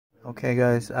Okay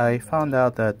guys, I found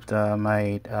out that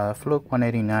my Fluke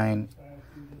 189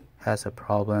 has a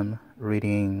problem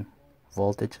reading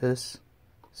voltages,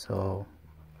 so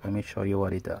let me show you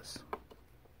what it does.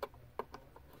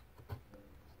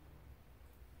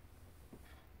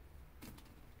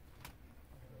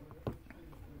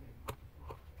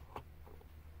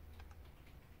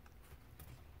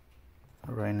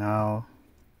 Right now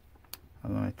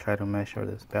I'm going to try to measure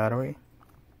this battery,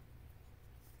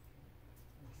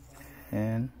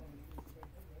 and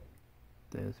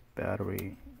this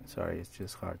battery, sorry, it's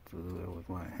just hard to do it with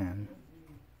one hand.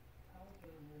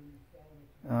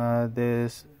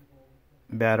 This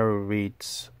battery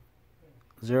reads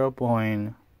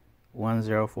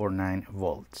 0.1049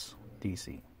 volts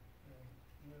DC.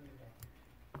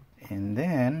 And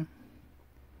then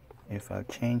if I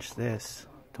change this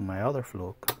to my other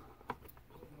Fluke,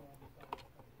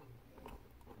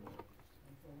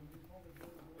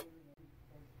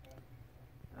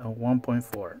 a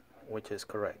 1.4, which is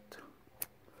correct.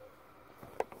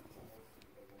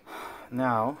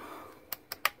 Now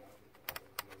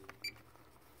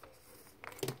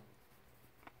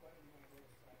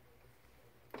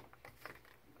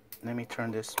let me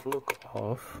turn this Fluke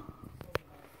off,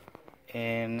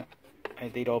 and I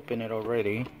did open it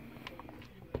already,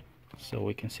 so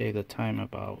we can save the time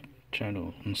about trying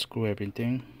to unscrew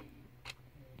everything.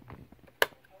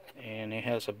 And it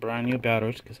has a brand new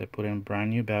batteries because I put in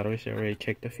brand new batteries. I already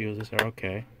checked the fuses are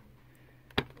okay.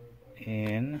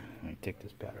 And let me take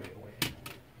this battery away.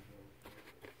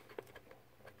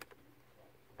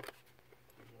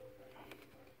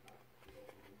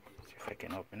 See if I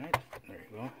can open it. There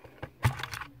you go.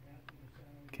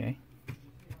 Okay.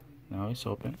 Now it's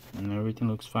open and everything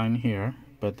looks fine here.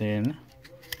 But then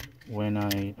when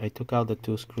I took out the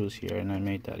two screws here, and I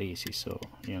made that easy, so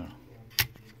you know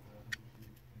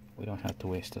we don't have to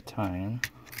waste the time.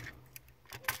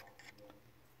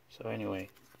 So anyway,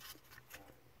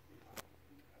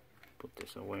 put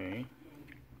this away,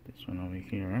 this one over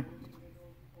here.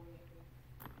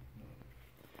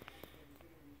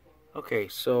 Okay,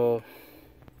 so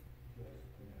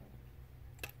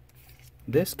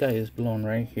this guy is blown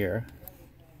right here.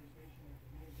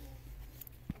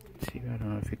 See, I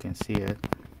don't know if you can see it,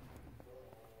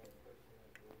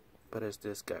 but it's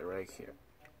this guy right here.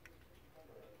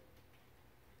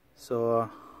 So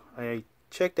I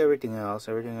checked everything else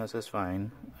is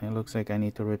fine. It looks like I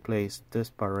need to replace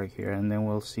this part right here, and then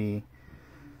we'll see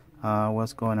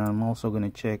what's going on. I'm also going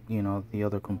to check, you know, the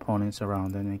other components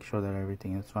around and make sure that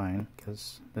everything is fine,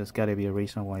 because there's got to be a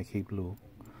reason why he blew.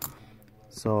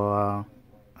 So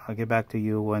I'll get back to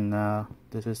you when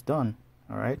this is done.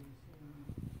 Alright,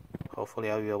 hopefully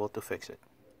I'll be able to fix it.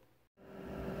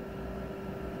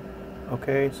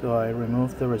 Okay, so I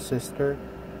removed the resistor.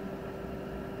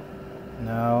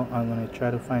 Now I'm going to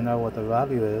try to find out what the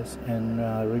value is and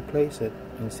replace it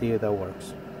and see if that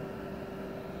works.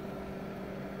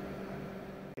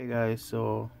 Okay guys,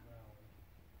 so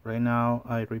right now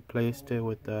I replaced it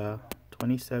with a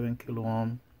 27 kilo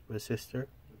ohm resistor.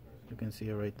 You can see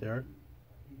it right there.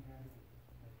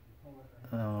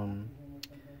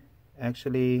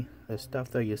 Actually, the stuff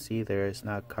that you see there is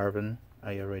not carbon.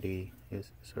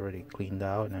 It's already cleaned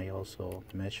out, and I also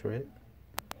measure it.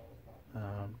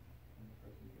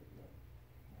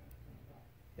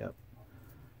 Yep.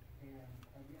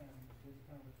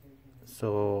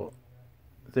 So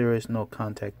there is no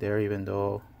contact there, even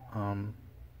though I'm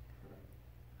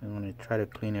going to try to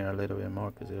clean it a little bit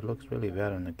more because it looks really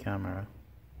bad on the camera,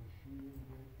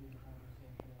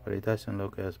 but it doesn't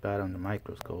look as bad on the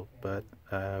microscope. But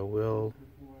I will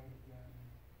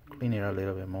clean it a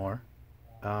little bit more,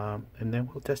 and then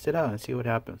we'll test it out and see what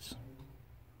happens.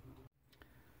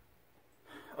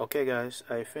 Okay guys,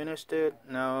 I finished it.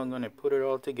 Now I'm going to put it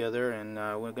all together, and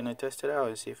we're going to test it out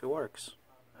and see if it works.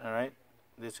 Alright,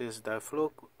 this is the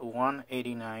Fluke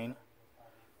 189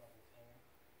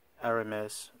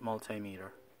 RMS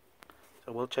multimeter.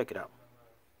 So we'll check it out.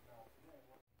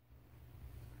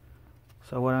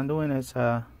 So what I'm doing is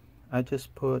I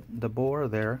just put the bore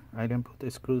there. I didn't put the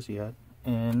screws yet,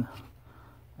 and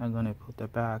I'm going to put the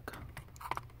back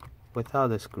without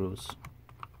the screws.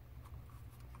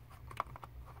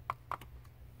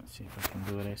 See if I can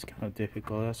do it. It's kind of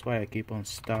difficult. That's why I keep on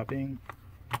stopping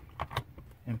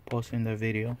and pausing the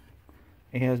video.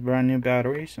 It has brand new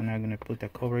batteries, and I'm going to put the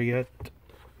cover yet.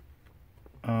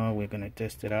 We're going to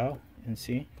test it out and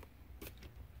see.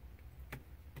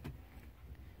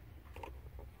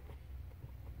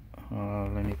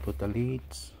 Let me put the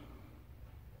leads.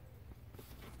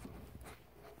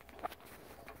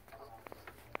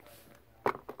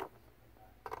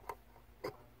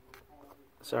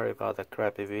 Sorry about the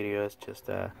crappy video. It's just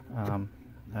that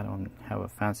I don't have a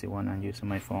fancy one. I'm using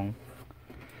my phone.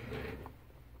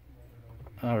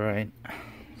 Alright,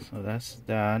 so that's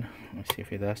that. Let's see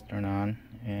if it does turn on,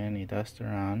 and it does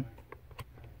turn on.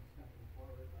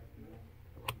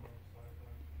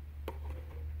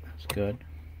 That's good.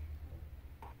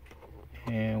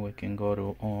 And we can go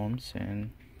to ohms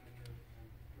and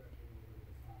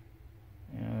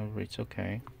reach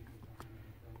okay.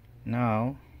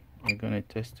 Now I'm gonna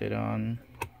test it on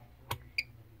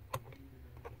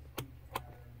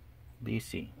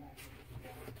DC.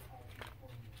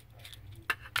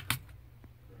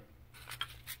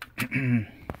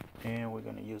 And we're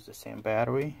gonna use the same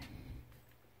battery.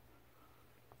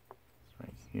 It's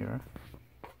right here.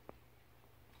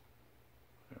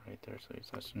 Right there, so it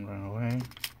doesn't run away.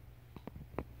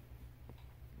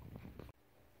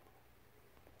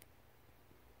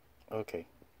 Okay,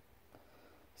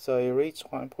 so it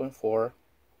reached 1.4,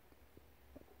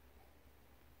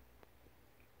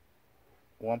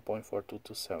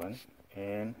 1.4227,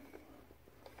 and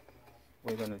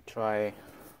we're gonna try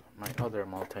my other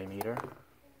multimeter.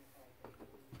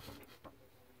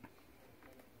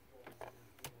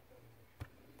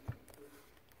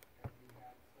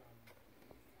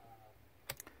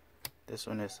 This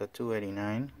one is a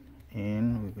 289,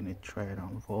 and we're gonna try it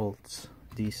on volts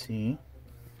DC.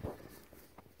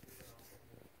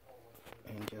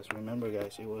 And just remember,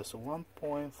 guys, it was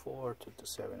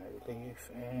 1.4227, I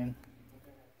believe, and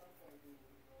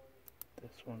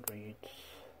this one reads,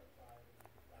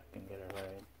 I can get it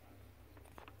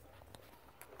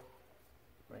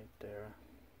right there,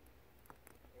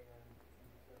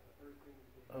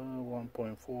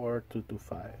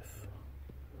 1.4225.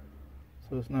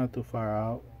 So it's not too far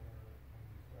out.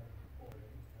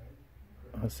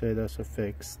 I'll say that's a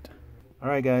fixed.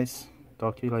 Alright guys,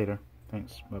 talk to you later.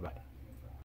 Thanks, bye bye.